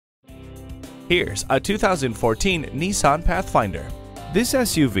Here's a 2014 Nissan Pathfinder. This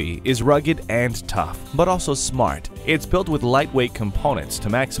SUV is rugged and tough, but also smart. It's built with lightweight components to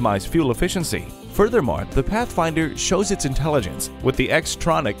maximize fuel efficiency. Furthermore, the Pathfinder shows its intelligence with the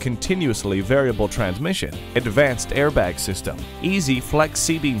Xtronic continuously variable transmission, advanced airbag system, easy flex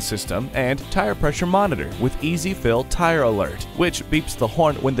seating system, and tire pressure monitor with easy fill tire alert, which beeps the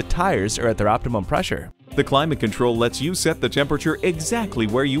horn when the tires are at their optimum pressure. The climate control lets you set the temperature exactly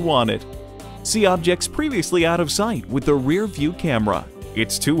where you want it. See objects previously out of sight with the rear view camera.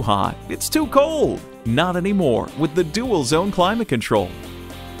 It's too hot, it's too cold. Not anymore with the dual zone climate control.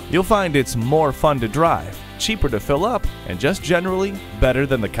 You'll find it's more fun to drive, cheaper to fill up, and just generally better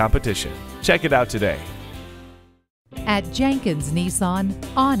than the competition. Check it out today. At Jenkins Nissan,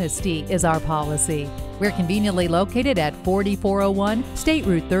 honesty is our policy. We're conveniently located at 4401 State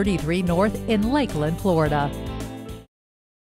Route 33 North in Lakeland, Florida.